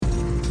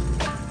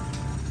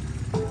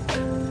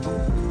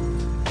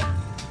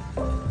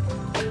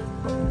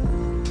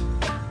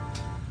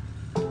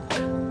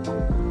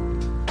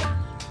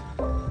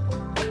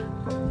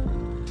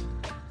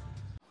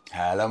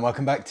Hello and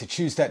welcome back to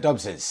Tuesday at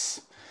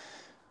Dobbs's.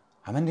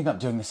 I'm ending up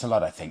doing this a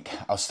lot, I think.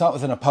 I'll start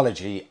with an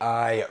apology.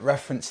 I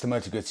referenced the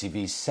Moto Guzzi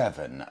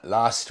V7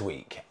 last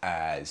week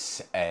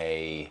as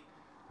a...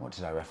 What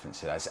did I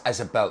reference it as?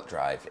 As a belt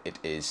drive. It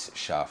is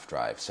shaft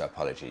drive, so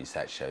apologies.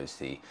 That shows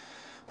the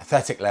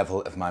pathetic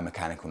level of my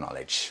mechanical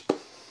knowledge.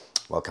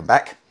 Welcome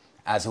back.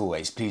 As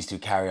always, please do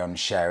carry on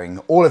sharing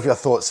all of your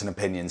thoughts and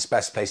opinions.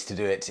 Best place to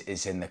do it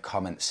is in the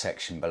comments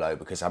section below,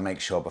 because I make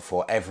sure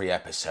before every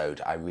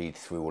episode I read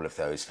through all of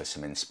those for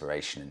some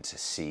inspiration and to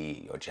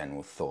see your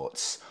general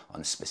thoughts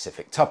on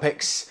specific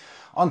topics.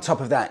 On top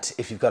of that,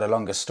 if you've got a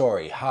longer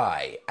story,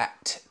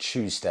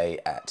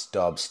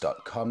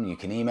 hi@tuesday@dobbs.com. You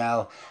can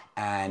email,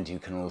 and you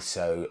can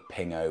also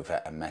ping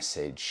over a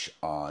message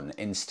on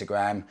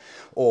Instagram,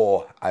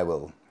 or I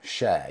will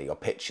share your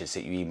pictures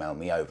that you email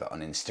me over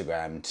on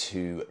Instagram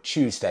to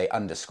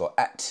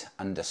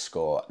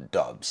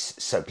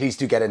Tuesday_at_Dobbs. So please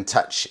do get in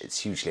touch.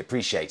 It's hugely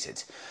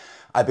appreciated.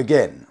 I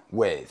begin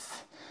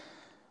with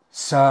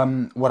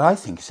some, what I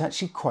think is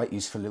actually quite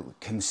useful little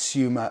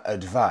consumer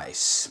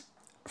advice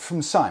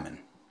from Simon.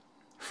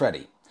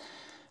 Freddie,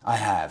 I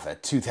have a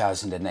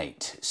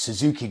 2008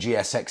 Suzuki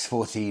GSX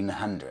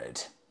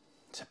 1400.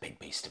 It's a big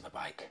beast of a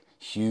bike.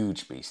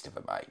 Huge beast of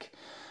a bike.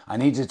 I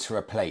needed to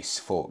replace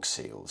fork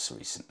seals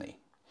recently.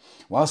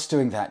 Whilst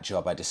doing that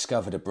job, I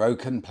discovered a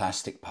broken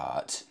plastic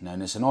part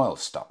known as an oil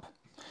stop.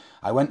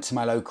 I went to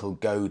my local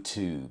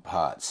go-to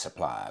parts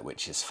supplier,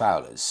 which is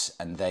Fowler's,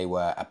 and they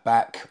were a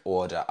back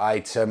order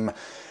item.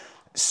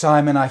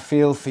 Simon, I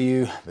feel for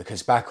you,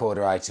 because back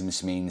order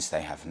items means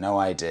they have no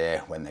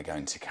idea when they're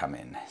going to come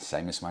in.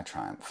 Same as my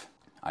Triumph.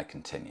 I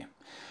continue.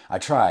 I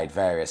tried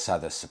various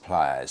other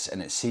suppliers,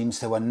 and it seems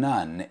there were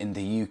none in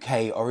the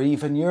UK or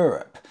even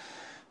Europe.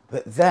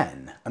 But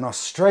then an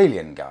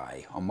Australian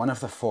guy on one of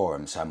the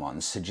forums I'm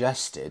on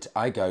suggested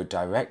I go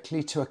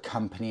directly to a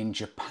company in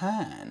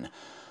Japan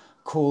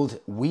called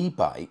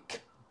WeBike.net.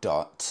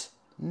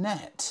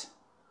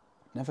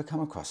 Never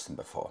come across them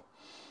before.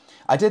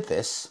 I did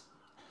this,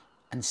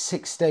 and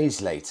 6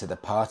 days later the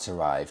part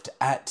arrived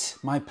at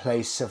my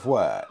place of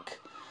work.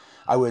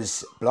 I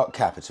was, block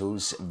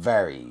capitals,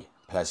 very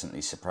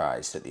pleasantly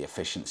surprised at the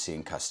efficiency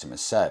in customer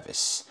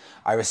service.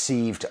 I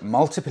received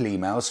multiple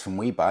emails from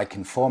WeBike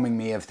informing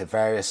me of the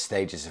various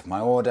stages of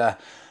my order.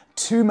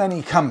 Too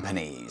many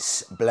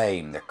companies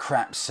blame the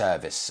crap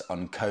service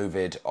on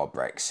COVID or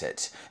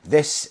Brexit.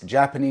 This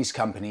Japanese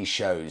company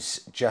shows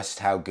just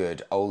how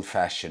good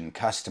old-fashioned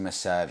customer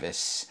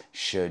service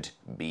should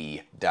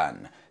be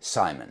done.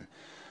 Simon,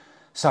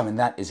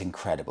 that is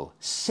incredible.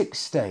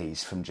 6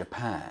 days from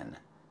Japan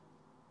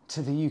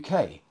to the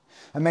UK.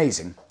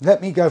 Amazing.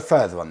 Let me go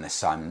further on this,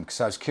 Simon,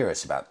 because I was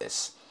curious about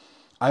this.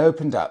 I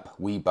opened up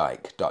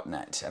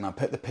WeBike.net and I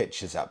put the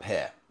pictures up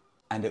here,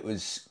 and it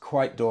was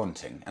quite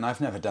daunting, and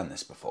I've never done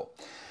this before.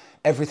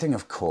 Everything,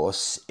 of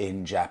course,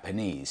 in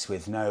Japanese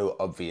with no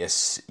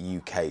obvious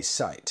UK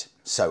site.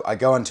 So I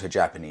go onto a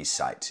Japanese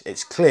site.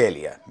 It's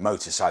clearly a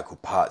motorcycle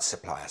parts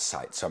supplier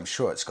site, so I'm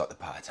sure it's got the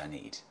part I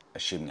need,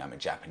 assuming I'm a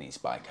Japanese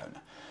bike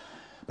owner.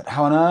 But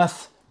how on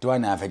earth do I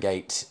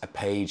navigate a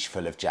page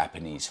full of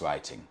Japanese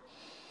writing?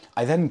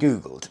 I then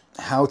Googled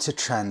how to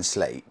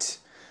translate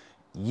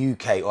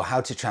UK, or how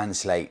to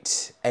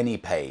translate any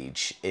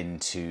page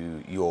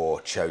into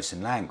your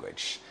chosen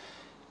language.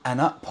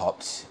 And up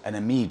popped an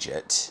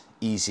immediate,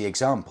 easy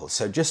example.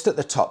 So just at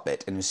the top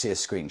bit, and you see a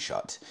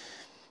screenshot,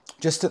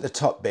 just at the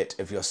top bit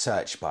of your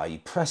search bar, you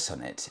press on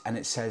it and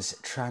it says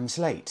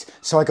translate.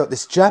 So I got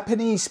this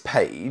Japanese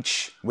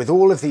page with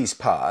all of these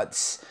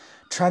parts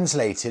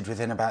translated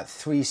within about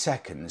 3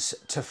 seconds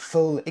to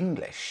full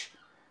English.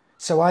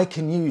 So I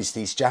can use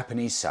these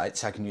Japanese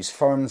sites, I can use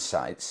foreign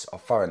sites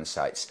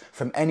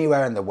from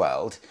anywhere in the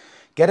world,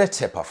 get a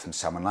tip off from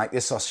someone like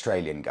this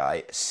Australian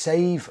guy,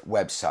 save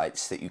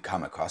websites that you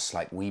come across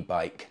like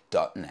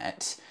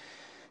WeBike.net,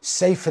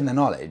 safe in the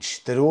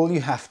knowledge that all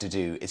you have to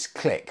do is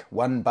click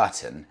one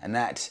button and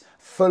that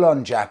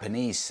full-on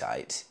Japanese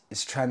site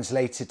is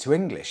translated to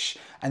English.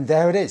 And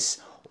there it is,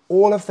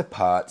 all of the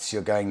parts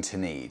you're going to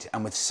need.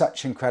 And with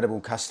such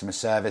incredible customer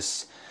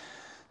service,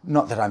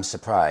 not that I'm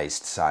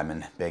surprised,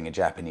 Simon, being a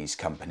Japanese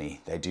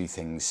company, they do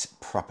things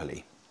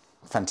properly.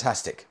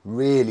 Fantastic.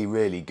 Really,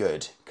 really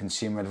good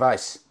consumer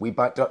advice.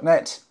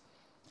 WeBike.net.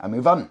 I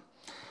move on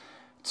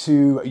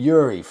to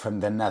Yuri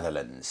from the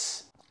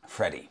Netherlands.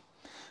 Freddie,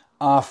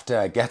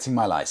 after getting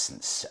my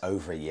license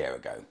over a year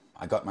ago,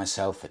 I got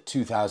myself a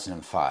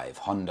 2005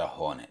 Honda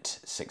Hornet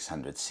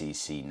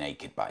 600cc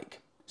naked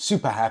bike.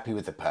 Super happy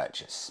with the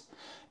purchase.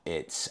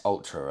 It's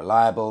ultra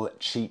reliable,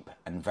 cheap,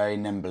 and very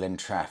nimble in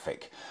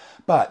traffic,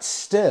 but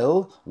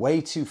still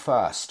way too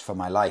fast for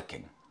my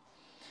liking.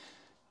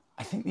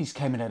 I think these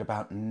came in at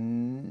about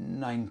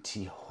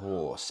 90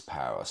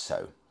 horsepower or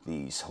so,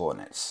 these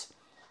Hornets.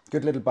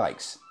 Good little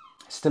bikes.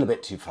 Still a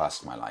bit too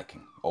fast for my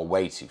liking, or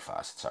way too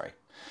fast, sorry.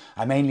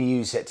 I mainly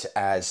use it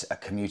as a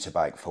commuter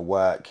bike for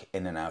work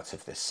in and out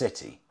of the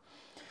city.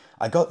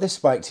 I got this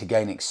bike to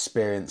gain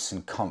experience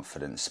and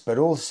confidence, but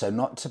also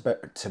not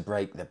to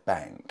break the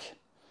bank.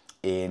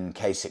 in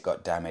case it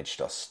got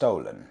damaged or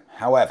stolen.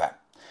 However,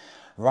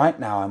 right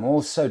now I'm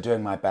also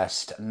doing my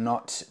best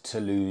not to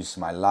lose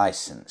my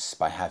license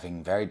by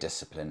having very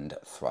disciplined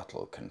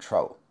throttle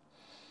control.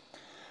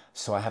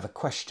 So I have a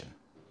question.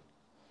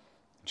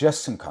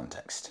 Just some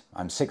context.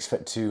 I'm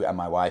 6'2" and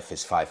my wife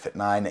is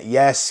 5'9".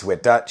 Yes, we're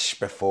Dutch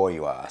before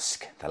you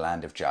ask. The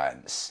land of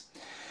giants.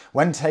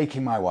 When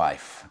taking my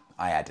wife,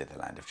 I added the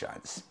land of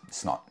giants.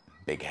 It's not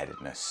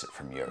big-headedness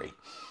from Yuri.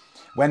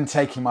 When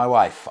taking my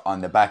wife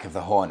on the back of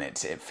the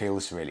Hornet, it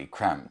feels really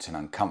cramped and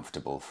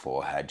uncomfortable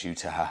for her due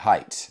to her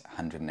height,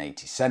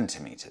 180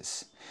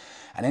 centimetres.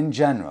 And in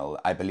general,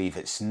 I believe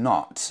it's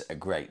not a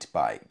great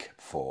bike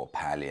for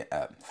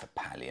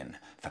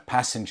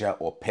passenger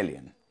or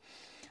pillion.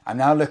 I'm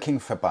now looking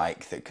for a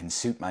bike that can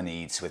suit my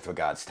needs with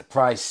regards to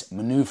price,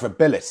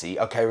 manoeuvrability.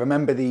 Okay,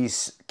 remember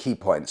these key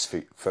points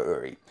for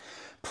Uri.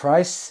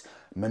 Price,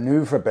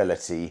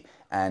 manoeuvrability,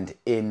 and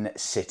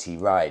in-city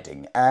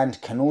riding,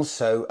 and can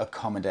also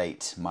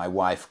accommodate my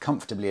wife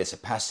comfortably as a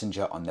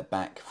passenger on the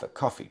back for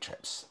coffee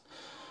trips.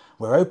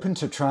 We're open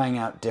to trying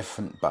out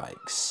different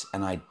bikes,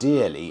 and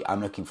ideally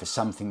I'm looking for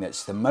something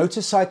that's the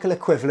motorcycle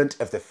equivalent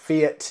of the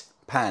Fiat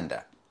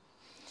Panda.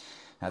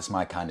 That's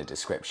my kind of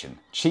description.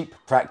 Cheap,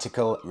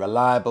 practical,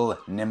 reliable,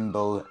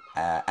 nimble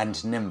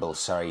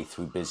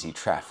through busy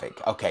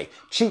traffic. Okay,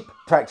 cheap,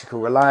 practical,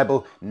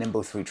 reliable,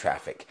 nimble through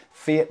traffic.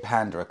 Fiat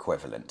Panda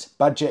equivalent.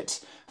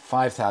 Budget,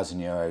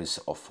 €5,000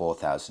 or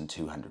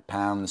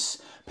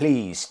 £4,200.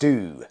 Please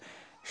do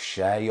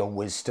share your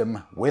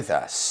wisdom with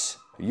us.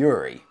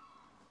 Yuri.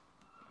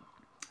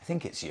 I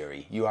think it's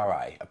Yuri.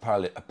 URI.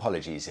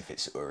 Apologies if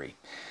it's Uri.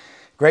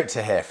 Great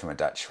to hear from a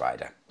Dutch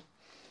rider.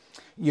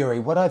 Yuri,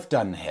 what I've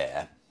done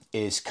here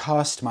is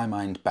cast my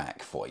mind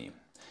back for you.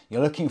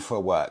 You're looking for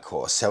a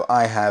workhorse, so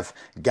I have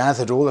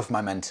gathered all of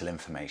my mental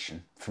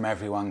information from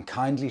everyone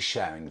kindly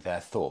sharing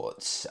their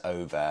thoughts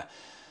over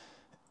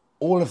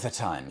all of the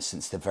time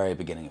since the very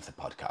beginning of the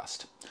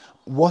podcast.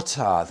 What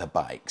are the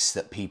bikes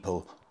that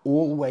people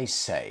always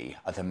say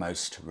are the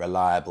most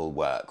reliable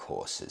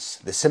workhorses?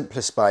 The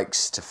simplest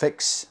bikes to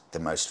fix, the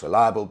most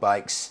reliable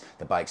bikes,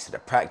 the bikes that are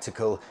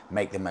practical,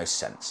 make the most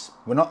sense.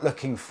 We're not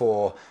looking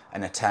for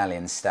an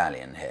Italian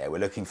stallion here. We're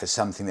looking for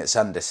something that's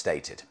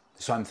understated.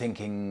 So I'm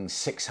thinking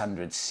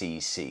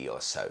 600cc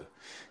or so.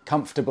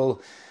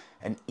 Comfortable,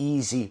 an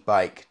easy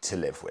bike to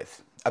live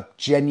with. A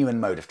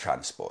genuine mode of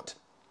transport.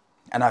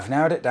 And I've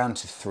narrowed it down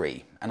to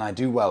 3, and I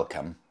do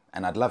welcome,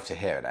 and I'd love to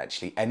hear it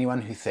actually,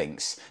 anyone who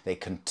thinks they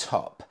can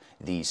top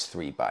these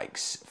 3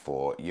 bikes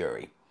for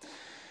Yuri.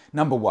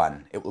 Number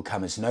 1, it will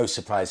come as no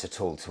surprise at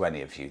all to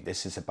any of you.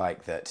 This is a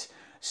bike that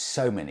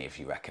so many of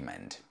you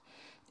recommend.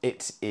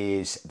 It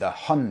is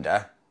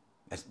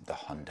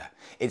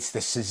it's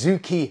the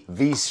Suzuki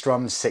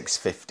V-Strom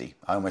 650.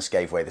 I almost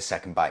gave away the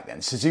second bike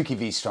then. Suzuki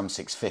V-Strom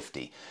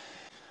 650.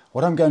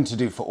 What I'm going to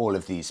do for all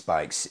of these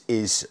bikes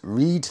is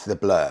read the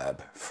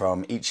blurb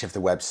from each of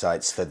the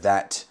websites for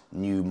that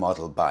new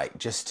model bike,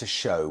 just to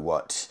show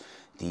what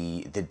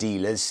the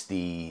dealers,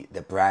 the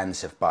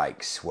brands of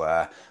bikes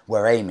were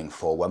aiming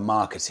for, were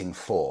marketing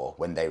for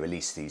when they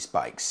released these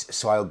bikes.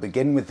 So I'll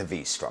begin with the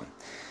V-Strom.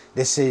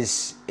 This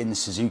is, in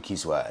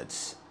Suzuki's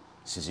words,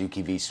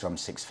 Suzuki V-Strom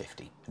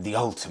 650, the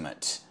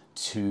ultimate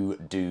to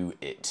do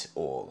it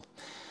all.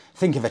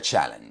 Think of a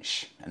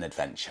challenge, an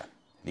adventure,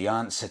 the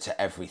answer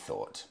to every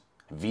thought.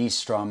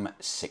 V-Strom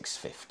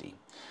 650.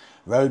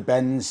 Road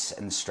bends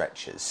and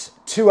stretches.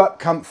 2-up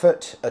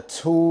comfort, a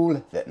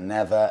tool that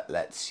never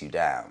lets you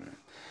down.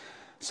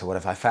 So what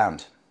have I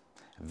found?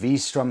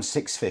 V-Strom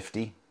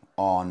 650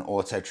 on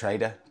Auto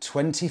Trader,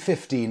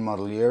 2015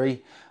 model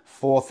Yuri,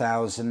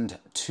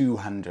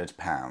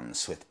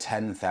 £4,200 with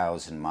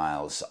 10,000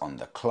 miles on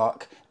the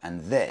clock.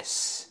 And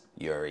this,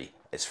 Yuri,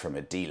 is from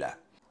a dealer.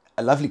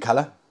 A lovely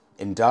colour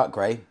in dark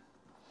grey.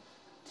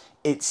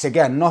 It's,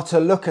 again, not a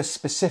looker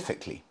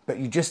specifically, but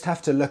you just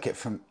have to look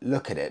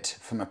at it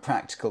from a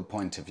practical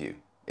point of view.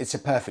 It's a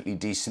perfectly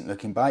decent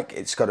looking bike.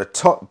 It's got a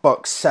top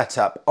box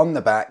setup on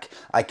the back.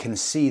 I can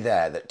see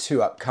there that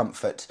 2-up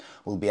comfort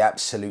will be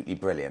absolutely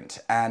brilliant.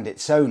 And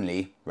it's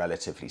only,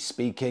 relatively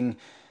speaking,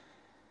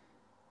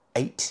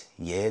 8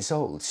 years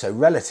old. So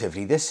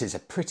relatively, this is a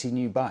pretty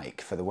new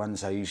bike for the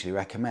ones I usually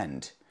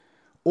recommend.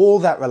 All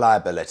that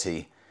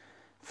reliability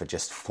for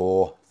just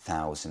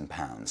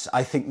 £4,000.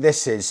 I think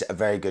this is a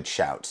very good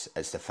shout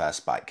as the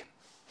first bike.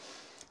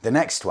 The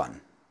next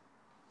one,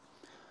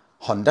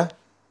 Honda,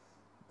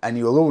 and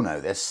you'll all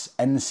know this,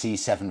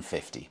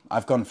 NC750.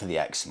 I've gone for the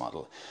X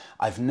model.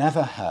 I've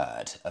never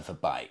heard of a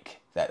bike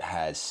that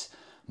has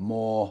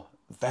more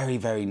very,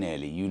 very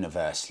nearly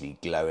universally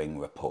glowing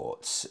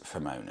reports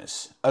from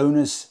owners.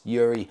 Owners,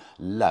 Yuri,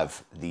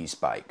 love these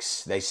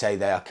bikes. They say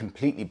they are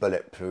completely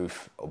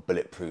bulletproof, or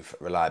bulletproof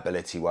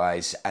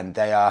reliability-wise, and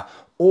they are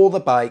all the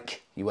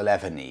bike you will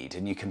ever need,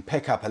 and you can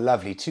pick up a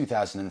lovely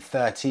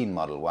 2013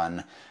 Model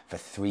 1 for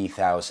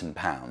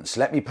 £3,000.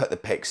 Let me put the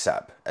pics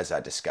up as I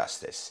discuss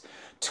this.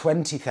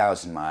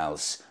 20,000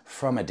 miles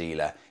from a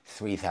dealer,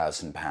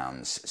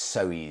 £3,000,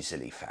 so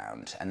easily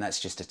found. And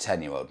that's just a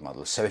 10-year-old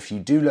model. So if you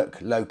do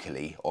look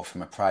locally or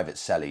from a private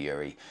seller,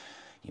 Yuri,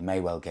 you may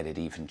well get it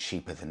even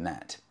cheaper than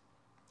that.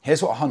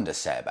 Here's what Honda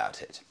say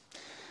about it.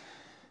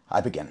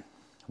 I begin.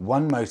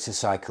 One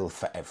motorcycle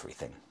for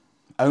everything.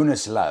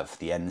 Owners love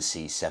the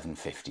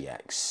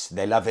NC750X.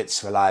 They love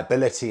its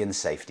reliability and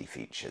safety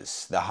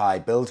features, the high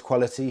build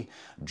quality,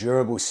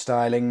 durable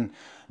styling,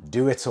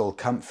 do-it-all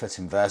comfort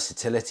and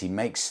versatility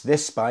makes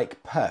this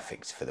bike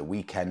perfect for the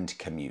weekend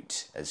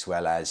commute as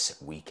well as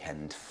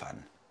weekend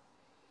fun.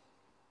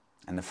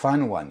 And the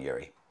final one,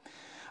 Yuri.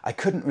 I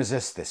couldn't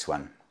resist this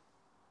one.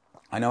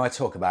 I know I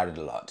talk about it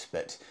a lot,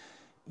 but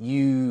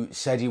you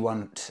said you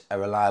want a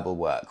reliable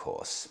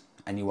workhorse.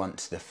 And you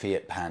want the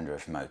Fiat Panda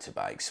of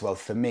motorbikes. Well,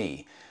 for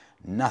me,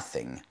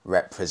 nothing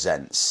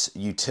represents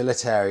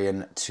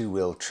utilitarian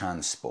two-wheel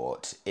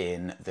transport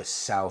in the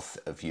south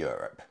of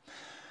Europe,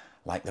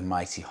 like the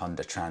mighty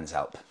Honda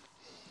Transalp.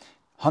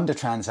 Honda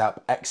Transalp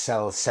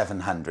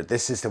XL700,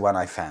 this is the one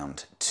I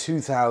found,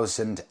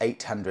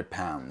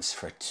 £2,800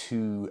 for a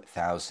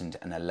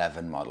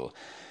 2011 model.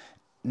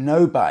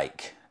 No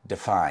bike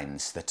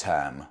defines the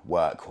term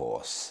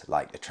workhorse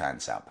like the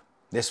Transalp.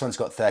 This one's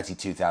got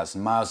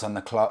 32,000 miles on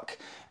the clock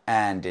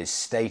and is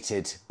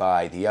stated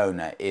by the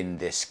owner in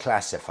this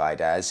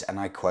classified as, and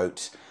I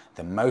quote,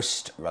 the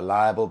most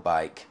reliable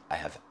bike I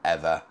have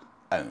ever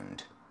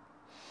owned.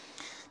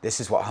 This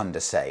is what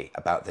Honda say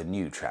about the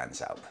new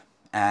Transalp,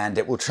 and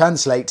it will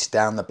translate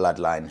down the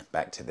bloodline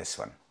back to this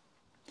one.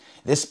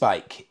 This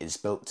bike is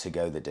built to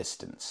go the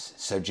distance,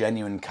 so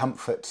genuine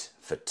comfort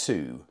for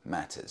two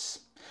matters.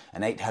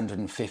 An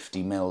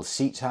 850mm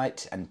seat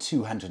height and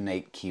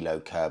 208 kilo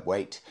curb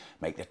weight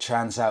make the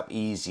Transalp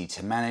easy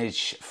to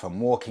manage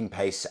from walking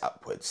pace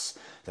upwards.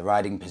 The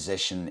riding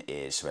position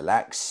is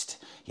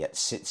relaxed, yet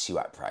sits you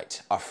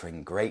upright,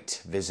 offering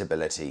great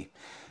visibility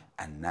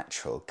and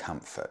natural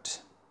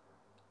comfort.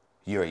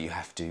 Yuri,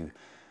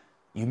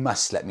 you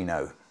must let me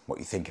know what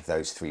you think of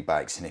those three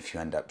bikes and if you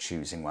end up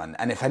choosing one.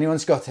 And if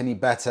anyone's got any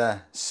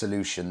better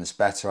solutions,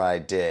 better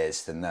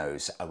ideas than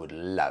those, I would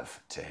love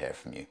to hear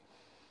from you.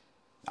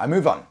 I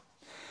move on.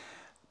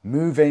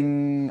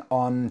 Moving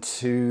on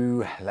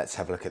to, let's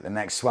have a look at the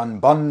next one,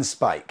 Bond's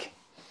bike.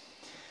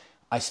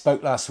 I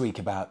spoke last week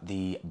about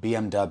the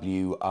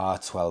BMW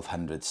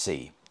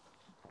R1200C,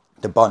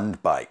 the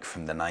Bond bike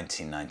from the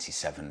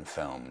 1997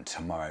 film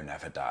Tomorrow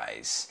Never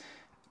Dies.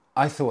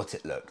 I thought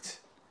it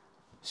looked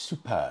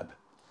superb.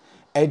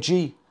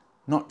 Edgy,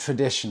 not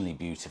traditionally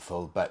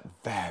beautiful, but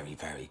very,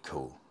 very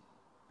cool.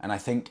 And I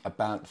think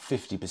about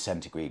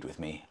 50% agreed with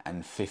me,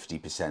 and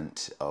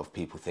 50% of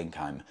people think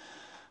I'm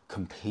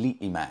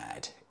completely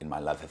mad in my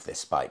love of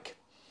this bike.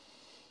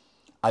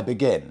 I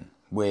begin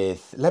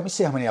with, let me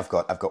see how many I've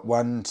got. I've got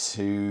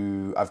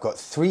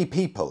three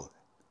people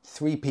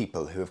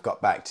who have got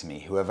back to me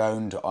who have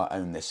owned or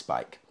own this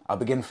bike. I'll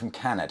begin from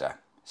Canada.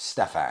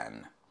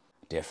 Stefan.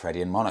 Dear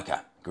Freddie and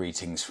Monica,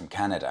 greetings from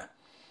Canada.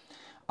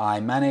 I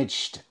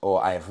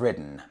have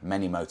ridden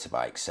many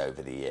motorbikes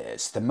over the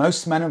years. The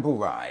most memorable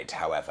ride,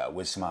 however,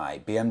 was my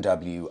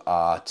BMW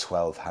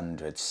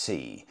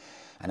R1200C,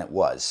 and it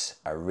was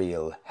a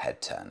real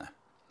head turner.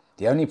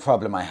 The only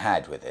problem I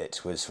had with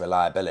it was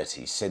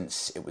reliability,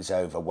 since it was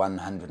over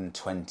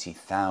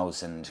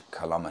 120,000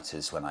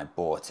 kilometers when I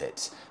bought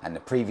it, and the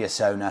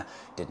previous owner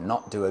did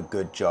not do a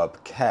good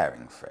job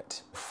caring for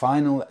it.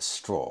 Final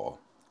straw,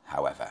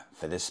 however,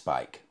 for this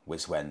bike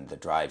was when the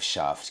drive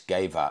shaft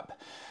gave up,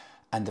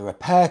 and the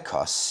repair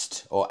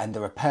cost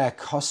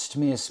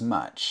me as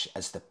much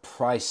as the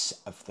price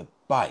of the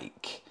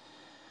bike.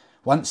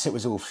 Once it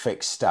was all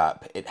fixed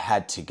up, it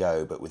had to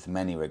go, but with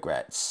many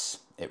regrets.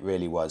 It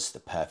really was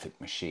the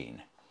perfect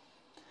machine.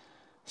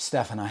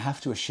 Stefan, I have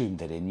to assume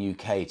that in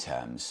UK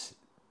terms,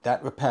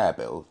 that repair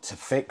bill to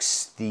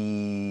fix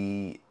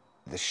the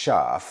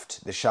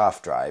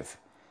shaft drive,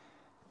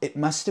 it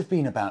must have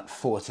been about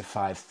 £4,000 to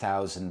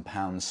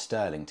 £5,000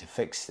 sterling to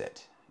fix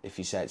it, if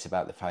you say it's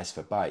about the price of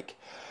a bike.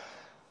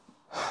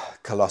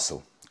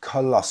 Colossal,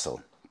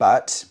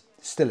 but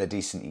still a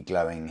decently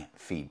glowing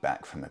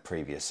feedback from a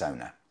previous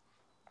owner.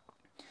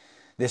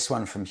 This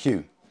one from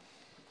Hugh.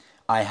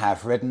 I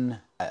have ridden,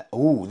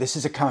 this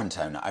is a current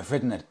owner. I've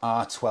ridden an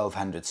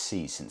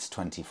R1200C since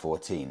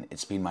 2014.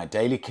 It's been my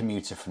daily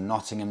commuter from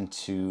Nottingham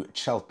to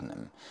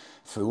Cheltenham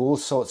through all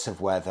sorts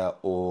of weather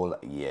all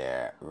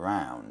year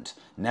round.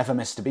 Never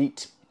missed a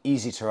beat,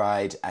 easy to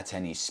ride at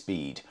any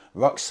speed.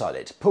 Rock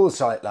solid,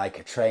 pulls out like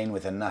a train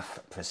with enough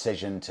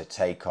precision to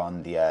take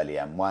on the early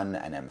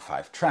M1 and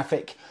M5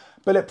 traffic.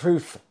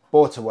 Bulletproof,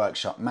 bought a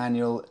workshop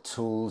manual,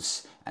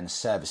 tools, and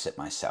service it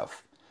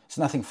myself. It's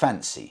nothing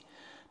fancy,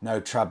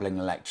 no troubling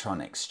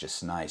electronics,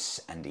 just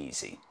nice and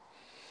easy.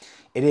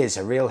 It is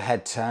a real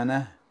head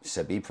turner,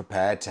 so be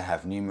prepared to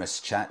have numerous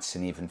chats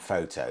and even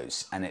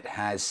photos. And it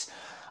has,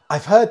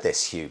 I've heard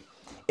this, Hugh,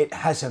 It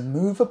has a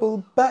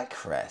movable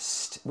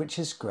backrest, which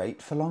is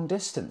great for long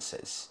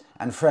distances.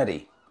 And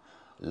Freddie,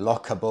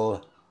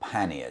 lockable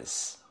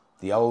panniers.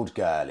 The old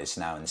girl is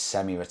now in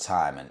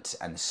semi-retirement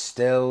and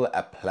still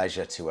a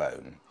pleasure to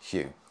own.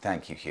 Hugh,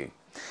 thank you, Hugh.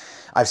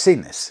 I've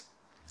seen this,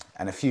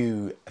 and a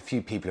few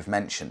people have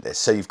mentioned this.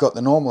 So you've got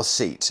the normal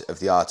seat of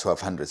the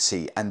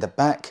R1200C, and the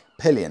back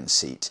pillion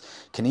seat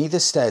can either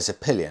stay as a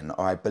pillion,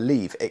 or I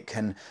believe it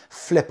can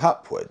flip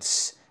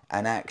upwards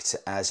and act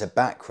as a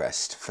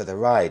backrest for the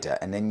rider,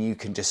 and then you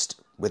can just,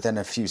 within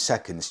a few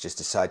seconds, just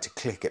decide to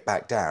click it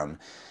back down,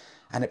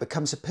 and it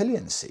becomes a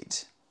pillion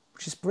seat,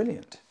 which is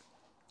brilliant.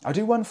 I'll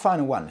do one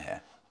final one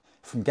here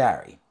from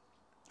Gary.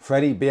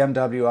 Freddie,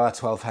 BMW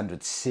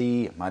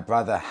R1200C, my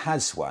brother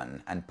has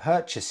one and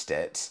purchased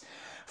it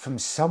from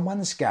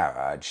someone's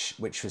garage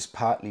which was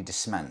partly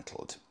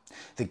dismantled.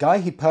 The guy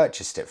he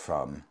purchased it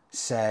from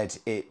said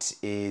it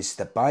is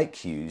the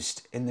bike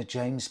used in the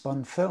James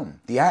Bond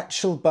film. The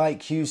actual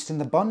bike used in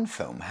the Bond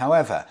film.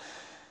 However,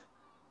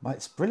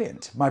 it's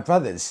brilliant. My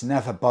brother's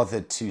never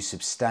bothered to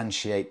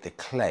substantiate the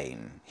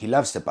claim. He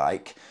loves the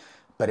bike,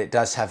 but it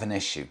does have an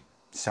issue.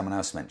 Someone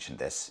else mentioned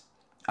this.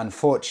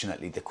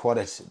 Unfortunately, the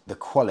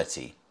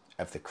quality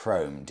of the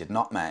chrome did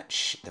not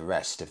match the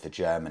rest of the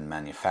German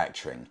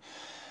manufacturing.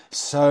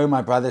 So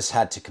my brother's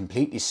had to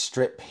completely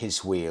strip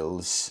his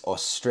wheels, or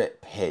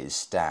strip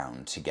his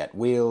down, to get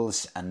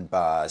wheels and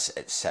bars,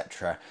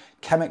 etc.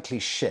 chemically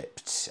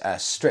stripped,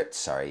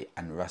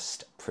 and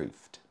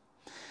rust-proofed.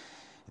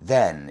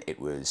 Then it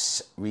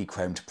was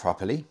re-chromed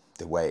properly,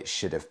 the way it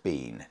should have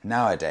been.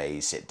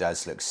 Nowadays it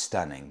does look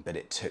stunning, but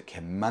it took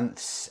him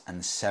months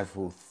and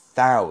several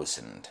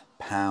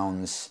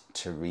 £1,000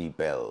 to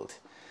rebuild.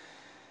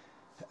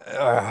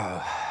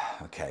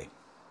 Okay,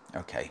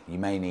 you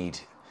may need...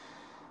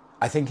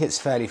 I think it's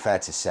fairly fair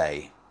to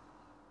say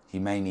you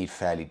may need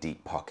fairly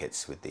deep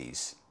pockets with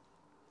these.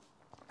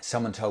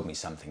 Someone told me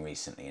something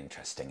recently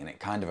interesting, and it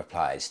kind of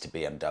applies to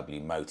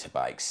BMW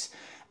motorbikes,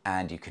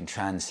 and you can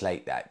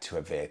translate that to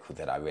a vehicle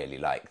that I really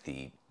like,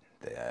 the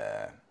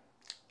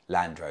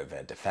Land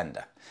Rover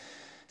Defender.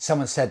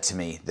 Someone said to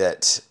me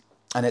that,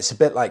 and it's a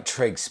bit like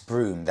Triggs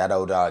Broom, that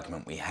old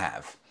argument we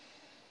have,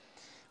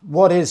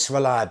 what is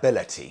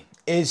reliability?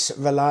 Is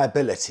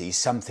reliability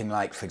something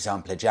like, for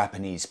example, a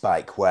Japanese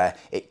bike where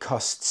it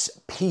costs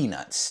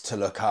peanuts to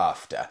look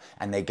after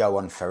and they go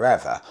on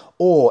forever?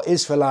 Or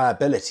is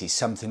reliability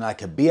something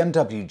like a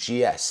BMW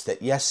GS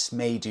that, yes,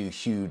 may do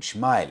huge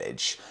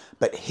mileage,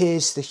 but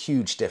here's the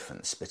huge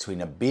difference between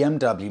a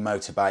BMW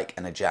motorbike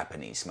and a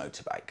Japanese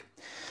motorbike.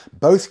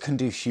 Both can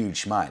do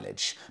huge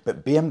mileage,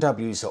 but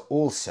BMWs are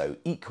also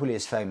equally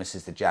as famous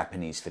as the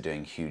Japanese for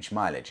doing huge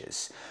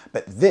mileages.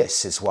 But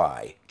this is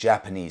why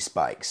Japanese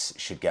bikes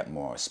should get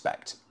more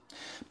respect.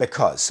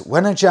 Because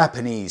when a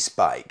Japanese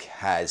bike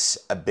has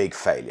a big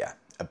failure,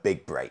 a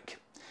big break,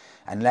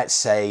 and let's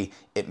say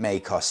it may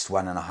cost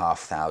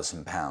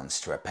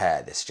 £1,500 to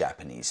repair this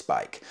Japanese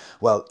bike,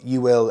 well,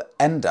 you will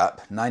end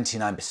up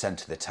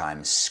 99% of the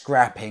time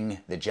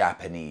scrapping the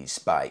Japanese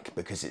bike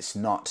because it's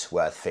not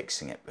worth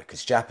fixing it,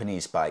 because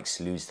Japanese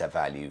bikes lose their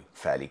value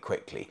fairly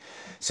quickly.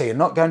 So you're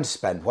not going to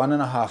spend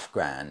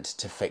 £1,500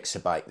 to fix a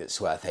bike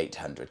that's worth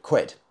 800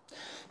 quid.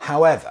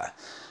 However,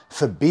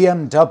 for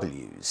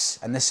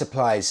BMWs, and this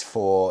applies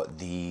for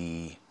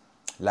the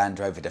Land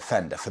Rover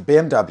Defender, for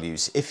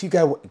BMWs, if you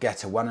go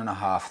get a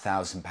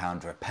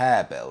 £1,500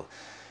 repair bill,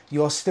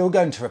 you're still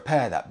going to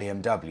repair that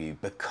BMW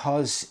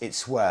because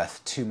it's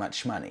worth too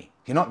much money.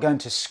 You're not going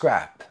to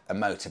scrap a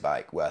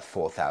motorbike worth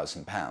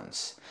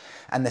 £4,000.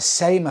 And the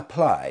same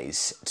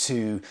applies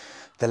to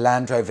the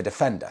Land Rover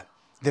Defender.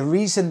 The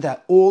reason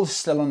they're all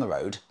still on the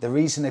road, the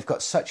reason they've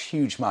got such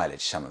huge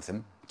mileage, some of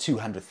them,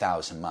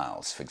 200,000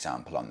 miles, for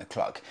example, on the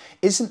clock,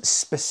 isn't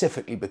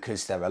specifically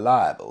because they're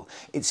reliable.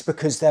 It's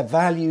because their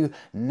value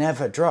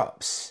never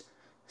drops.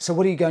 So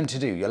what are you going to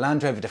do? Your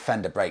Land Rover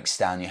Defender breaks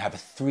down, you have a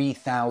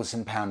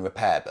 £3,000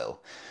 repair bill.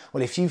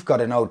 Well, if you've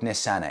got an old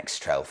Nissan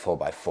X-Trail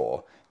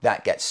 4x4,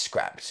 that gets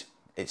scrapped.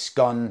 It's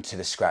gone to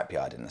the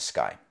scrapyard in the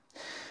sky.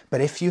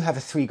 But if you have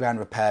a £3,000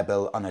 repair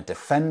bill on a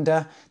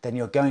Defender, then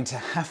you're going to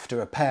have to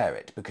repair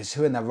it, because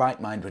who in their right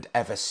mind would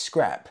ever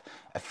scrap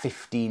a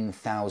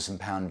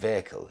 £15,000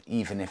 vehicle,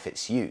 even if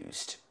it's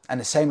used? And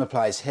the same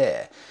applies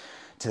here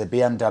to the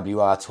BMW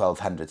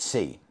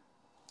R1200C.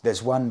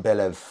 There's one bill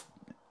of,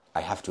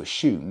 I have to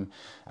assume,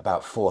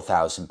 about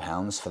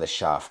 £4,000 for the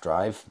shaft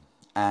drive,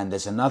 and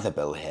there's another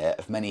bill here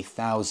of many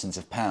thousands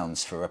of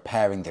pounds for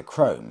repairing the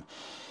chrome.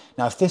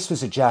 Now, if this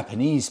was a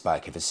Japanese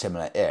bike of a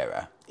similar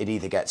era, it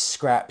either gets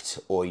scrapped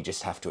or you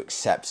just have to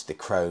accept the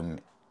chrome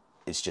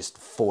is just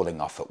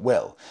falling off at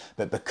will.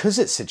 But because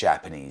it's a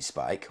Japanese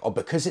bike, or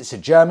because it's a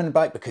German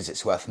bike, because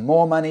it's worth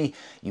more money,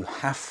 you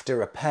have to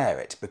repair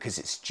it because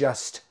it's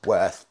just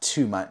worth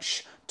too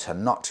much to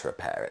not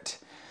repair it.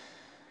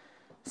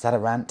 Is that a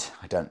rant?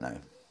 I don't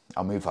know.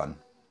 I'll move on.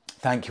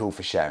 Thank you all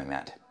for sharing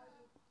that.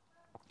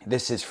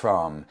 This is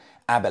from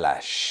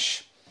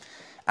Abhilash.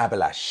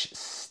 Abhilash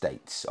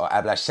states, or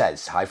Abhilash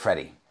says, "Hi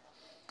Freddie.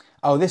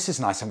 Oh, this is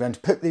nice. I'm going to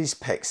put these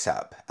pics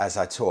up as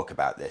I talk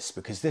about this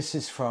because this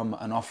is from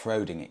an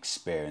off-roading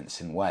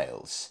experience in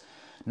Wales.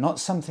 Not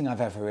something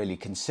I've ever really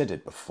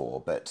considered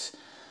before, but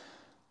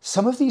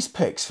some of these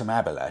pics from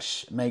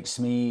Aberystwyth makes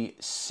me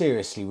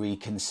seriously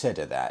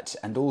reconsider that,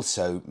 and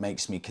also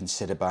makes me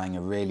consider buying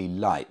a really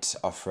light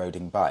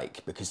off-roading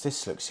bike because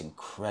this looks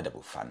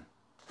incredible fun.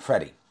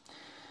 Freddie,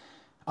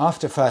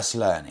 after first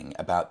learning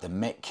about the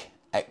Mick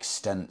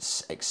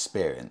Extents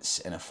experience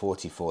in a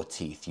 44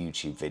 Teeth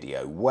YouTube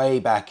video way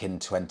back in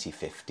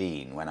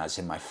 2015 when I was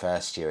in my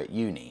first year at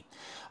uni,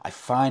 I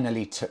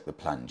finally took the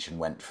plunge and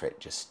went for it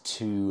just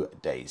 2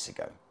 days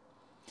ago.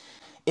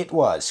 It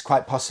was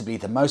quite possibly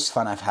the most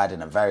fun I've had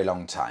in a very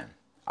long time.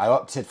 I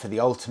opted for the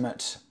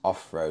ultimate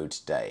off-road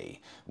day,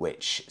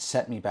 which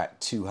set me back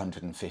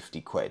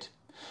 250 quid.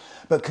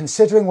 But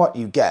considering what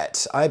you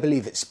get, I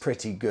believe it's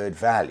pretty good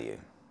value.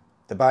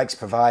 The bikes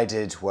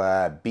provided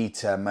were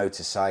Beta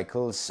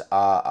Motorcycles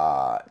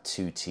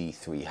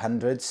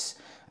RR2T300s,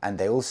 and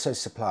they also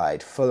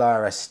supplied full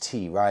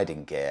RST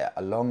riding gear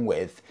along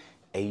with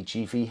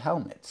AGV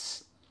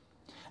helmets.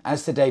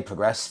 As the day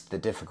progressed, the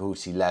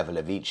difficulty level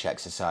of each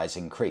exercise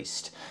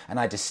increased, and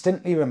I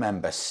distinctly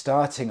remember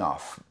starting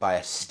off by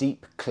a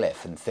steep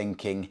cliff and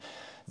thinking,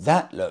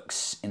 that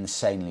looks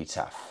insanely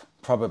tough,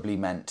 probably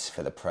meant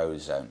for the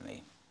pros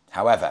only.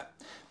 However,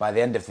 by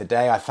the end of the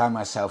day, I found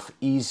myself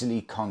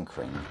easily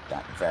conquering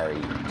that very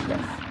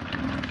cliff.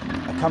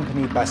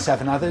 Accompanied by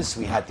 7 others,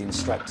 we had the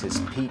instructors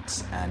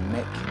Pete and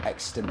Mick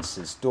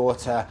Extents'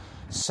 daughter,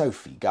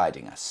 Sophie,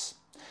 guiding us.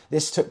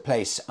 This took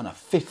place on a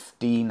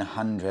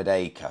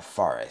 1,500-acre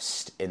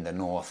forest in the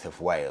north of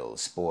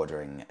Wales,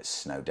 bordering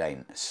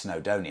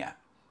Snowdonia.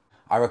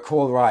 I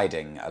recall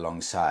riding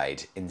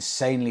alongside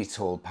insanely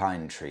tall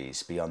pine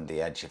trees beyond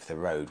the edge of the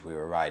road we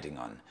were riding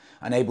on,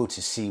 unable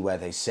to see where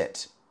they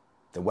sit.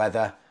 The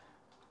weather,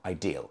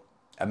 ideal.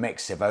 A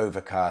mix of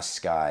overcast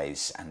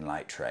skies and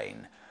light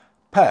rain.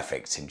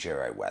 Perfect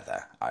enduro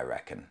weather, I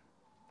reckon.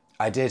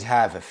 I did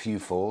have a few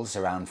falls,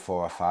 around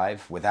 4 or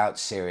 5, without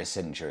serious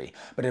injury.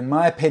 But in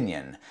my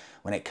opinion,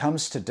 when it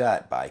comes to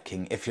dirt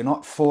biking, if you're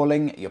not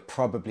falling, you're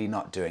probably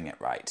not doing it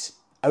right.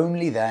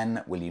 Only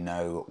then will you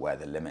know where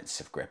the limits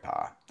of grip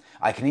are.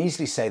 I can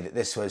easily say that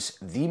this was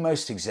the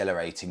most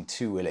exhilarating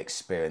two-wheel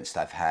experience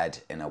I've had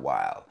in a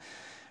while.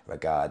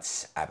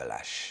 Regards,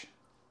 Aberystwyth.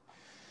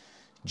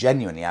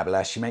 Genuinely,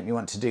 Aberystwyth, you make me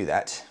want to do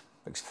that.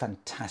 Looks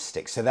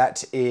fantastic. So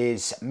that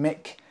is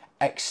Mick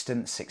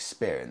Extents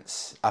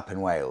experience up in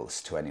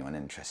Wales to anyone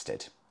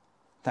interested.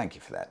 Thank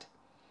you for that.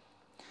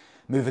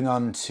 Moving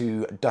on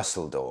to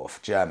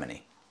Dusseldorf,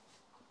 Germany.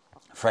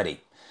 Freddie.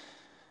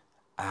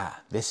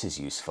 This is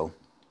useful.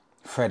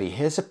 Freddie,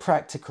 here's a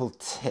practical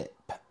tip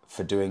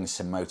for doing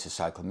some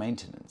motorcycle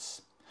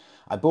maintenance.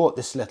 I bought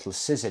this little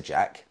scissor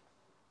jack,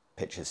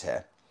 pictures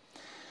here,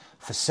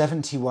 for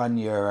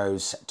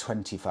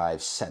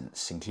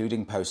 €71.25,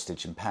 including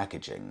postage and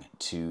packaging,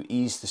 to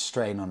ease the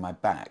strain on my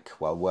back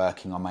while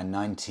working on my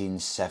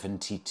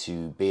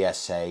 1972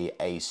 BSA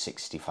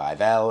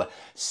A65L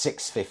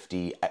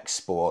 650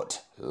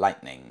 Export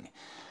Lightning.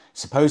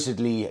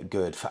 Supposedly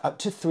good for up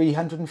to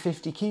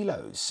 350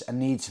 kilos and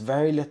needs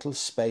very little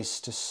space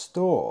to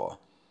store.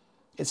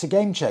 It's a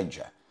game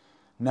changer.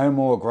 No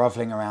more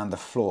grovelling around the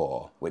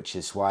floor, which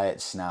is why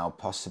it's now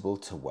possible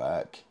to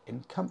work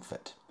in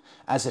comfort.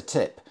 As a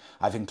tip,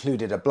 I've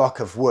included a block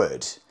of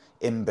wood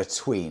in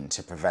between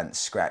to prevent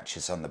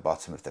scratches on the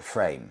bottom of the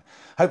frame.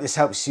 Hope this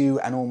helps you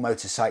and all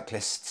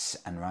motorcyclists,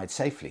 and ride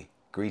safely.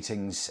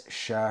 Greetings,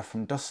 Cher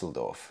from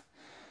Dusseldorf.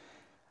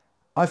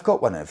 I've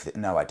got one of the...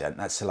 No, I don't.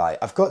 That's a lie.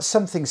 I've got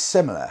something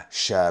similar,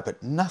 Cher,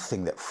 but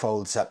nothing that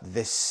folds up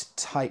this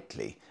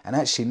tightly, and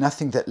actually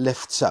nothing that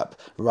lifts up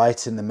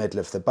right in the middle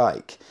of the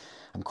bike.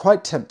 I'm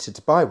quite tempted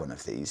to buy one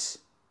of these.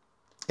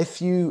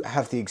 If you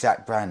have the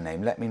exact brand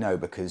name, let me know,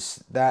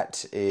 because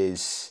that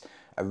is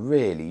a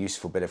really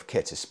useful bit of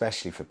kit,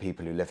 especially for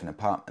people who live in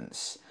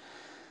apartments.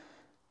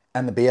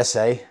 And the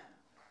BSA,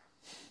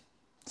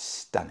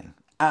 stunning.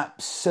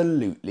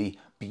 Absolutely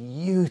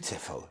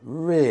beautiful.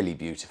 Really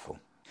beautiful.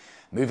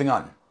 Moving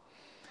on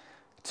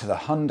to the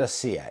Honda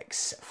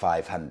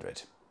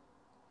CX500.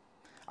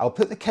 I'll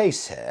put the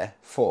case here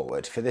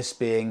forward for this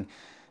being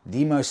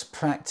the most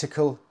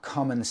practical,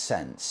 common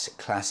sense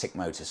classic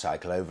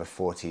motorcycle over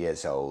 40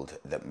 years old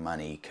that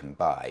money can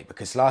buy.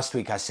 Because last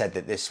week I said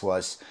that this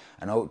was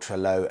an ultra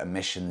low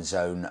emission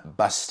zone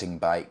busting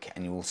bike,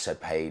 and you also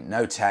pay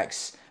no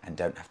tax and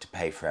don't have to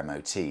pay for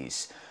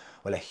MOTs.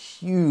 Well, a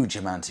huge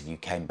amount of you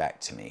came back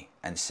to me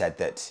and said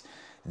that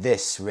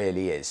this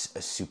really is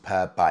a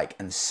superb bike,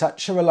 and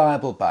such a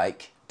reliable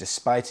bike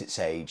despite its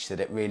age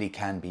that it really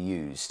can be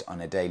used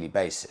on a daily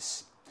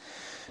basis.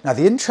 Now,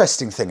 the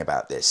interesting thing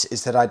about this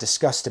is that I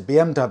discussed a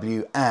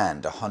BMW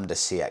and a Honda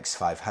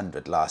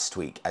CX500 last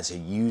week as a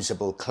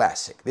usable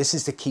classic. This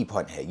is the key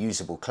point here,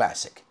 usable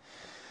classic.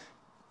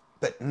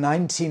 But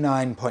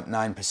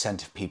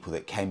 99.9% of people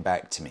that came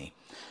back to me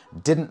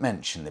didn't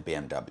mention the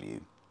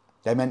BMW,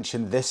 they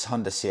mentioned this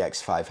Honda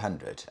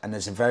CX-500, and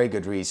there's a very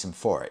good reason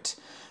for it.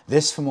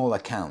 This, from all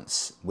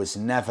accounts, was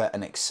never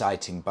an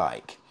exciting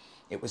bike.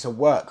 It was a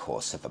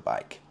workhorse of a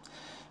bike.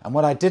 And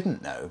what I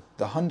didn't know,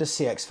 the Honda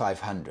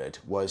CX-500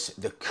 was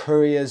the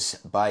courier's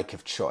bike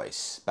of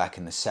choice back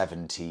in the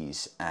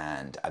 70s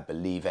and I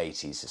believe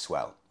 80s as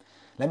well.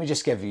 Let me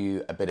just give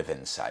you a bit of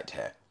insight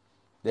here.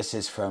 This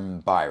is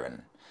from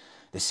Byron.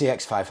 The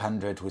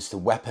CX-500 was the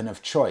weapon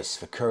of choice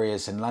for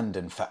couriers in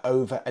London for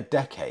over a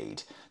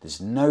decade.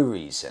 There's no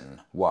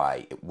reason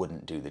why it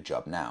wouldn't do the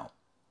job now.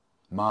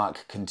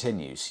 Mark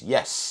continues,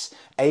 yes,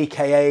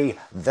 aka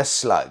the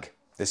Slug.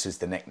 This was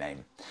the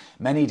nickname.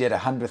 Many did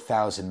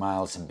 100,000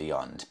 miles and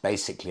beyond,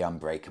 basically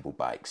unbreakable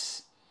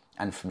bikes.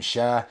 And from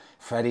Sher,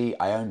 Freddie,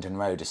 I owned and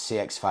rode a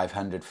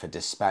CX-500 for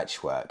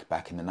dispatch work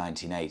back in the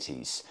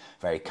 1980s.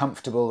 Very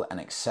comfortable and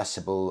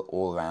accessible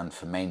all round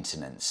for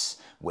maintenance,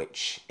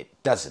 which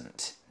it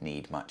doesn't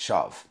need much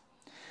of.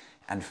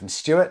 And from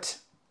Stuart,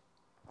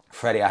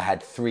 Freddie, I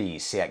had 3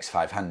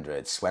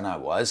 CX-500s when I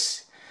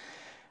was,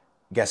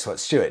 guess what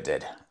Stuart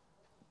did?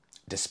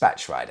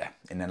 Dispatch rider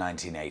in the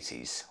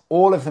 1980s.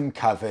 All of them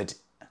covered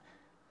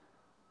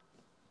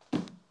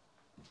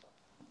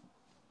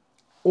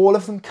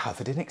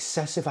in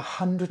excess of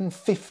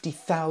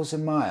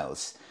 150,000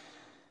 miles.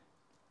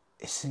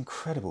 It's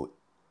incredible.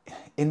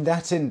 In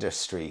that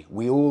industry,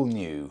 we all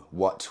knew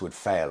what would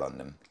fail on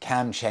them.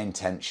 Cam chain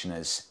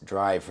tensioners,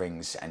 drive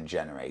rings and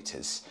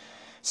generators.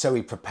 So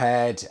we were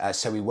prepared,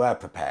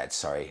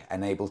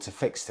 and able to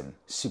fix them.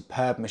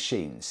 Superb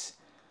machines.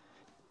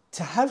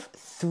 To have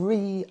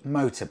 3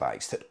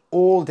 motorbikes that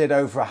all did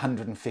over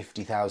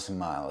 150,000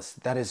 miles,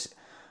 that is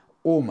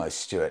almost,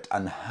 Stuart,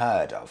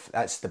 unheard of.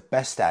 That's the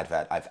best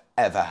advert I've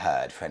ever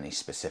heard for any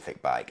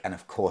specific bike, and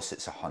of course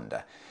it's a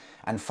Honda.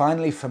 And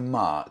finally from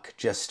Mark,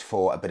 just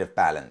for a bit of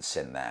balance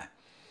in there,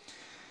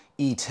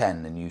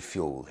 E10, the new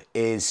fuel,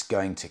 is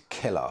going to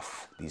kill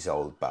off these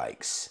old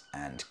bikes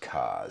and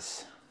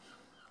cars.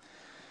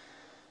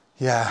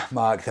 Yeah,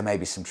 Mark, there may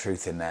be some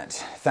truth in that.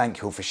 Thank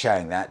you all for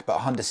sharing that. But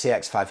Honda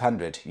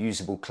CX-500,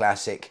 usable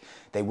classic,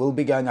 they will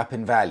be going up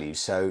in value.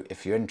 So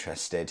if you're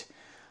interested,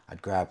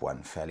 I'd grab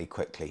one fairly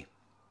quickly.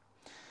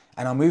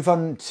 And I'll move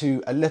on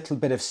to a little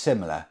bit of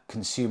similar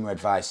consumer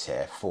advice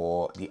here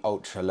for the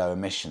ultra low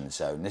emission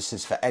zone. This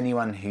is for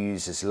anyone who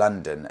uses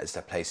London as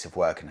their place of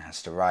work and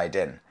has to ride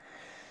in.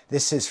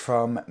 This is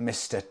from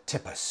Mr.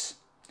 Tippus.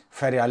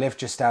 Freddie, I live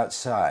just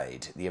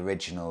outside the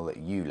original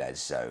ULEZ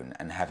zone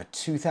and have a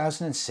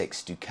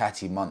 2006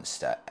 Ducati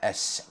Monster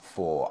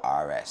S4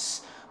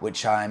 RS,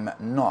 which I'm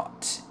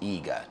not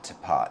eager to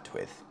part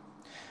with.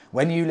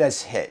 When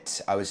ULEZ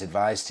hit, I was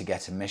advised to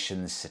get a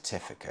emissions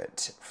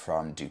certificate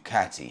from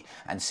Ducati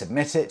and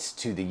submit it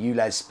to the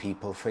ULEZ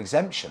people for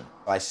exemption.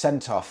 I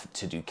sent off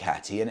to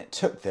Ducati and it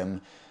took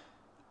them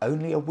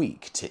only a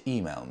week to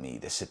email me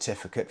the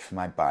certificate for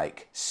my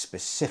bike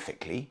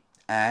specifically,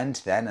 and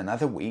then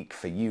another week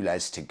for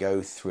ULEZ to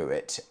go through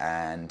it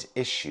and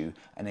issue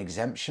an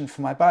exemption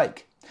for my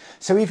bike.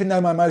 So even though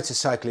my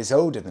motorcycle is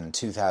older than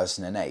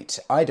 2008,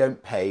 I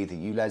don't pay the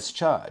ULEZ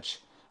charge.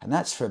 And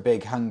that's for a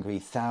big, hungry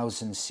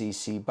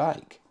 1000cc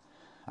bike.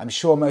 I'm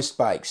sure most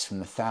bikes from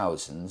the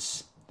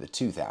 2000s,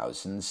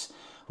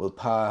 will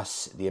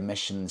pass the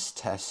emissions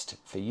test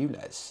for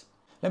ULEZ.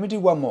 Let me do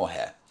one more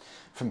here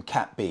from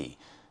Cat B.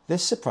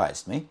 This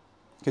surprised me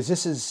because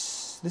this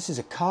is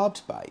a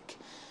carbed bike.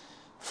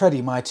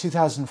 Freddie, my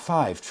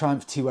 2005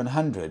 Triumph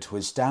T100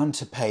 was down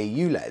to pay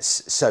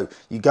ULEZ. So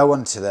you go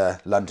onto the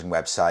London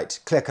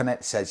website, click on it,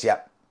 it says,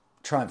 yep,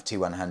 Triumph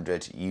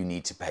T100, you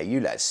need to pay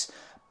ULEZ.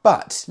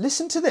 But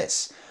listen to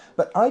this.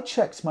 But I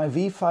checked my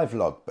V5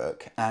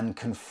 logbook and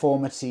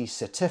conformity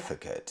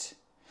certificate,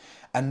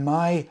 and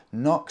my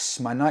NOx,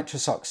 my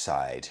nitrous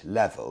oxide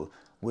level,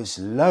 was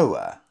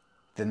lower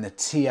than the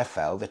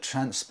TfL, the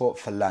Transport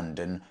for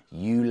London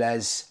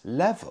ULEZ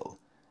level.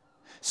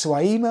 So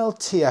I emailed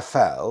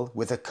TfL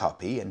with a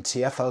copy, and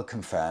TfL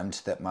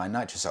confirmed that my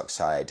nitrous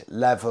oxide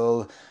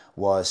level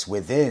was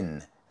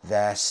within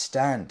their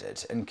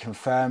standard and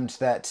confirmed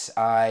that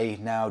I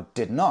now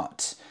did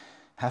not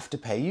have to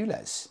pay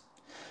ULEZ.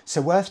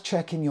 So worth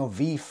checking your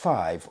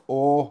V5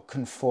 or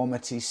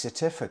conformity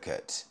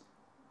certificate.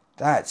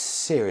 That's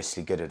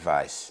seriously good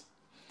advice.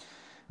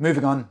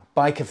 Moving on,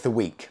 bike of the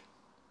week.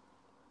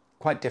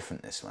 Quite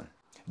different, this one.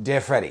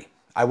 Dear Freddie,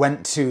 I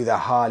went to the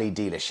Harley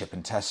dealership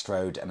and test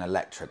rode an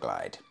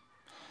Electroglide.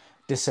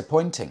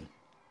 Disappointing.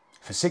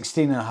 For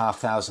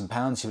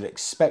 £16,500 you would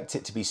expect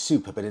it to be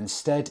super, but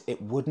instead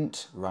it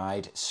wouldn't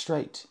ride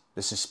straight.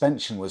 The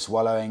suspension was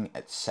wallowing,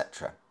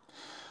 etc.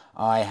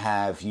 I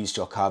have used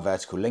your car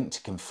vertical link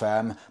to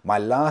confirm my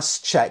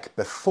last check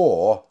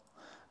before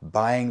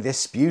buying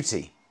this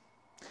beauty.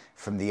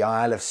 From the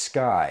Isle of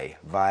Skye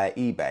via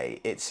eBay.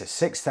 It's a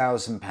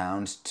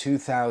 £6,000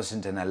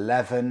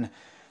 2011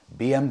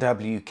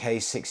 BMW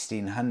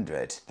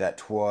K1600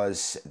 that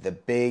was the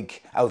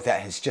big,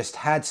 that has just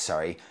had,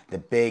 the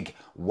big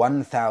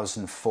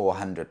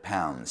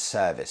 £1,400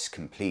 service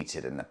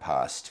completed in the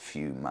past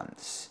few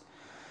months.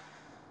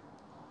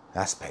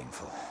 That's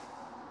painful.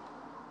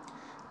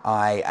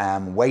 I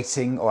am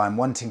waiting, or I'm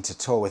wanting to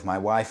tour with my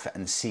wife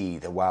and see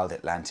the Wild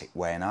Atlantic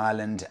Way in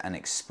Ireland and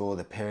explore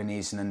the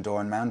Pyrenees and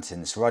Andorran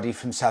Mountains. Roddy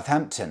from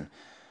Southampton.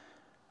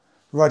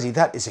 Roddy,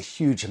 that is a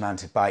huge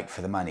amount of bike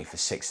for the money for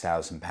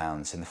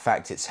 £6,000, and the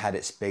fact it's had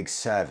its big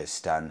service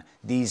done.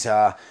 These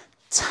are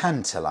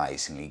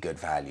tantalisingly good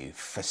value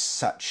for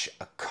such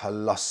a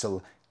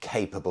colossal,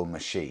 capable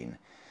machine.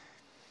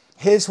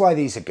 Here's why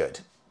these are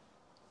good.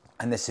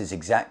 And this is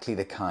exactly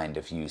the kind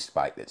of used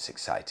bike that's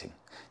exciting.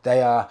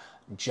 They are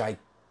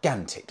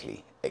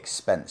gigantically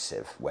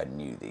expensive when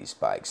new, these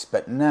bikes.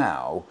 But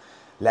now,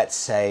 let's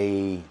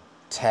say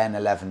 10,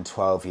 11,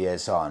 12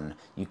 years on,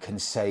 you can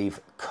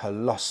save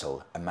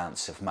colossal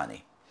amounts of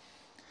money.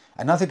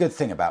 Another good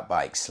thing about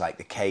bikes like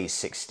the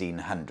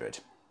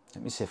K1600,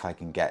 let me see if I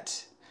can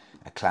get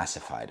a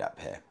classified up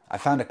here. I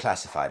found a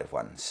classified of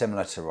one,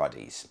 similar to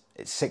Roddy's.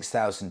 It's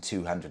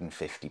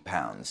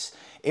 £6,250.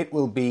 It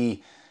will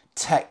be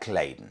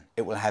tech-laden.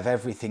 It will have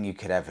everything you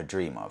could ever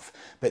dream of.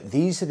 But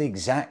these are the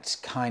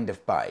exact kind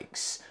of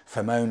bikes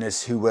from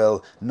owners who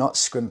will not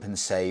scrimp and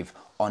save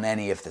on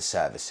any of the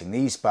servicing.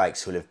 These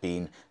bikes will have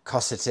been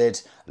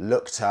cosseted,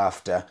 looked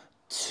after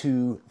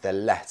to the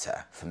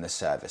letter from the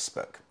service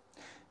book.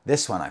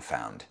 This one I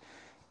found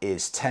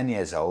is 10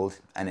 years old,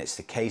 and it's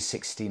the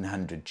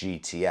K1600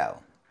 GTL.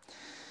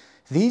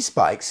 These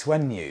bikes,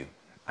 when new,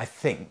 I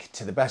think,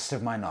 to the best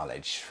of my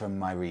knowledge from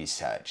my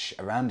research,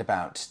 around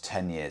about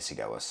 10 years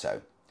ago or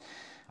so,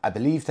 I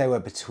believe they were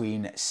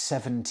between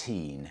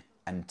 £17,000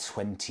 and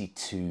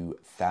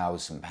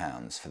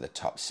 £22,000 for the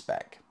top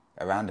spec,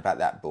 around about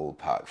that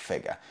ballpark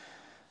figure.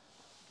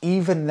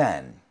 Even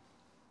then,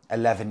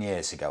 11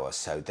 years ago or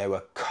so, they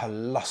were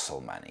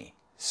colossal money.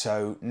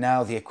 So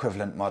now the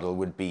equivalent model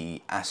would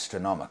be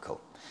astronomical.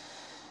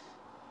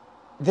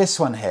 This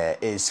one here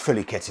is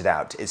fully kitted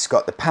out. It's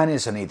got the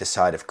panniers on either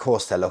side, of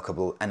course they're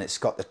lockable, and it's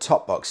got the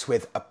top box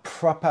with a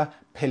proper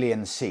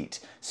pillion seat.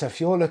 So if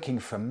you're looking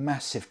for a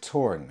massive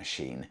touring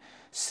machine,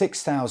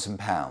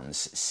 £6,000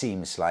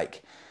 seems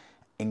like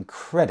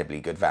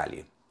incredibly good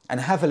value. And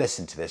have a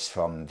listen to this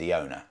from the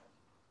owner.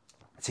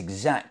 It's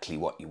exactly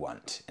what you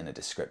want in a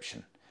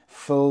description.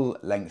 Full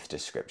length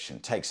description,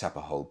 takes up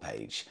a whole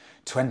page.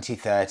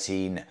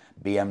 2013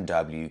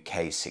 BMW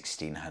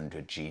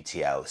K1600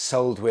 GTL,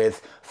 sold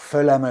with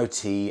full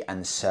MOT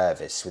and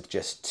service, with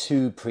just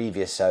 2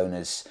 previous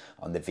owners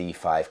on the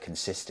V5,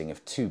 consisting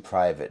of 2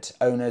 private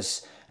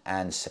owners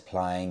and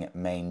supplying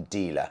main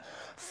dealer.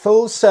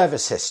 Full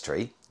service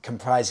history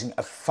comprising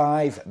of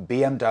 5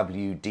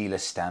 BMW dealer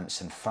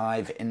stamps and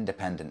 5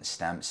 independent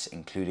stamps,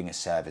 including a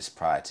service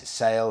prior to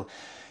sale.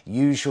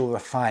 Usual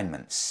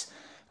refinements: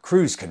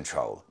 cruise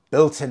control,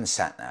 built-in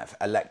sat-nav,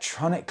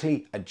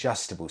 electronically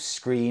adjustable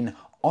screen,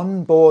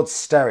 onboard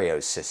stereo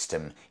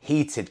system,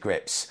 heated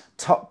grips,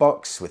 top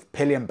box with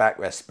pillion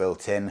backrest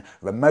built in,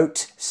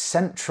 remote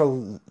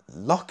central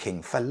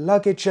locking for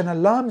luggage and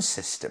alarm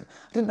system.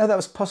 I didn't know that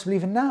was possible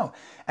even now.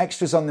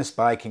 Extras on this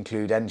bike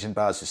include engine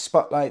bars with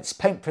spotlights,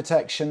 paint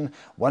protection,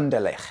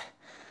 Wunderlich,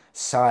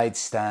 side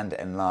stand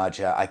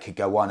enlarger. I could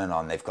go on and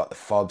on. They've got the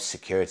fobs,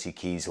 security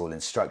keys, all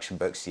instruction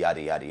books,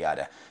 yada yada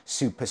yada.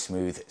 Super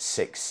smooth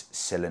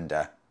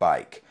 6-cylinder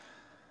bike.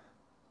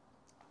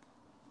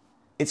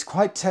 It's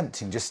quite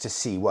tempting just to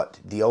see what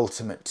the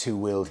ultimate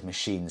 2-wheeled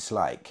machine's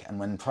like, and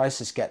when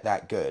prices get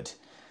that good,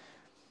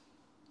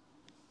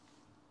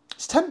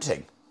 it's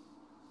tempting.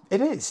 It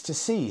is, to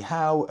see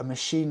how a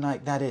machine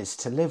like that is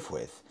to live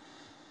with.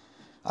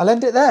 I'll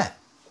end it there.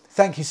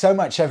 Thank you so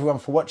much, everyone,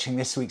 for watching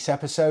this week's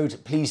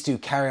episode. Please do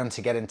carry on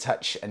to get in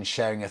touch and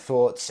sharing your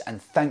thoughts,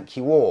 and thank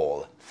you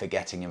all for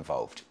getting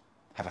involved.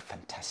 Have a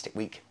fantastic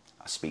week.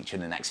 I'll speak to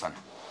you in the next one.